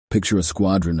Picture a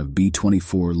squadron of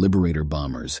B-24 Liberator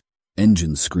bombers,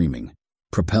 engines screaming,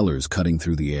 propellers cutting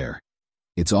through the air.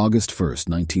 It's August 1st,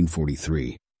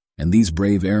 1943, and these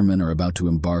brave airmen are about to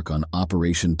embark on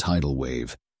Operation Tidal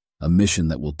Wave, a mission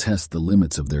that will test the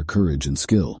limits of their courage and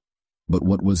skill. But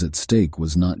what was at stake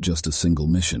was not just a single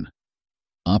mission.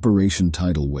 Operation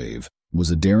Tidal Wave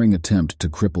was a daring attempt to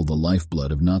cripple the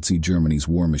lifeblood of Nazi Germany's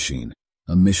war machine,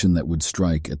 a mission that would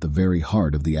strike at the very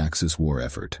heart of the Axis war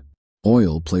effort.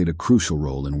 Oil played a crucial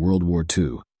role in World War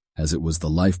II, as it was the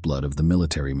lifeblood of the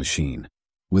military machine.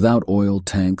 Without oil,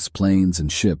 tanks, planes,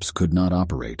 and ships could not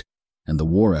operate, and the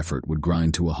war effort would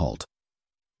grind to a halt.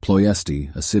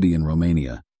 Ploiești, a city in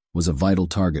Romania, was a vital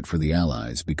target for the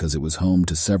Allies because it was home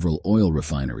to several oil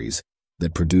refineries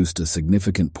that produced a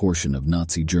significant portion of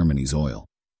Nazi Germany's oil.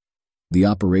 The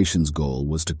operation's goal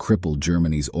was to cripple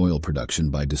Germany's oil production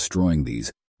by destroying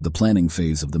these. The planning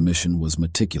phase of the mission was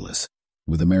meticulous,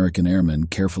 with American airmen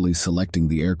carefully selecting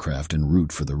the aircraft en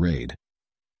route for the raid.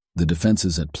 The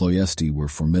defenses at Ploiești were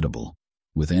formidable,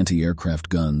 with anti-aircraft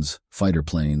guns, fighter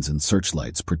planes, and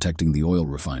searchlights protecting the oil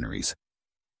refineries.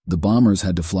 The bombers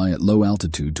had to fly at low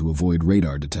altitude to avoid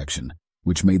radar detection,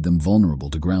 which made them vulnerable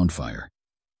to ground fire.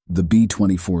 The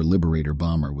B-24 Liberator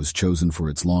bomber was chosen for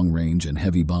its long range and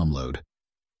heavy bomb load.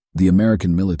 The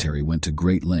American military went to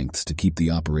great lengths to keep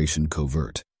the operation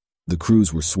covert. The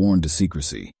crews were sworn to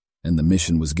secrecy, and the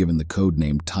mission was given the code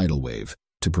name Tidal Wave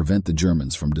to prevent the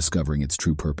Germans from discovering its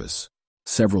true purpose.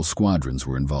 Several squadrons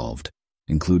were involved,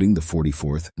 including the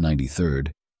 44th,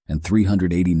 93rd, and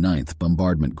 389th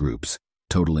bombardment groups,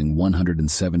 totaling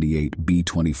 178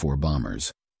 B-24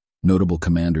 bombers. Notable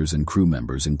commanders and crew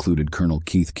members included Colonel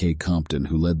Keith K. Compton,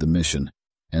 who led the mission,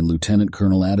 and Lieutenant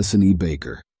Colonel Addison E.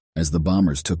 Baker. As the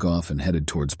bombers took off and headed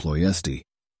towards Ploiești,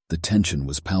 the tension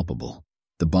was palpable.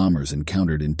 The bombers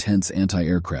encountered intense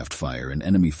anti-aircraft fire and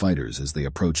enemy fighters as they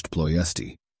approached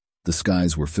Ploiești. The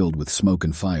skies were filled with smoke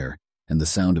and fire, and the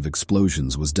sound of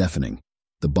explosions was deafening.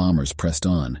 The bombers pressed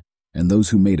on, and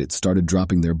those who made it started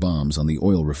dropping their bombs on the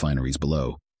oil refineries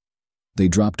below. They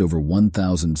dropped over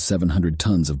 1,700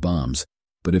 tons of bombs,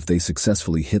 but if they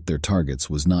successfully hit their targets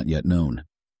was not yet known.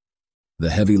 The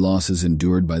heavy losses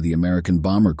endured by the American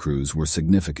bomber crews were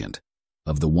significant.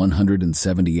 Of the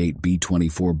 178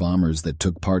 B-24 bombers that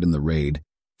took part in the raid,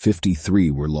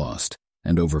 53 were lost,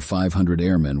 and over 500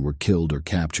 airmen were killed or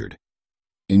captured.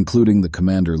 Including the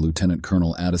commander, Lieutenant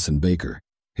Colonel Addison Baker.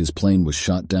 His plane was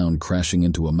shot down, crashing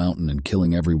into a mountain and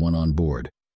killing everyone on board.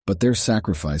 But their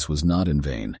sacrifice was not in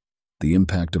vain. The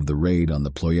impact of the raid on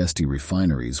the Ploiești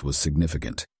refineries was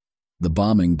significant. The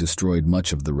bombing destroyed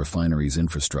much of the refinery's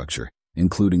infrastructure,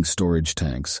 including storage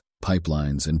tanks,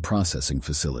 pipelines, and processing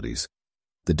facilities.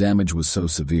 The damage was so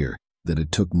severe that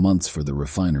it took months for the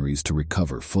refineries to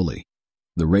recover fully.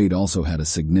 The raid also had a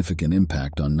significant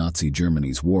impact on Nazi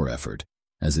Germany's war effort,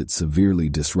 as it severely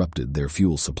disrupted their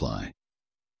fuel supply.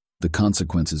 The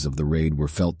consequences of the raid were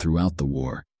felt throughout the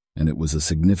war, and it was a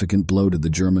significant blow to the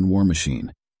German war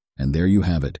machine. And there you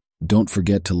have it. Don't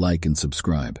forget to like and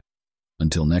subscribe.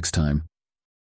 Until next time,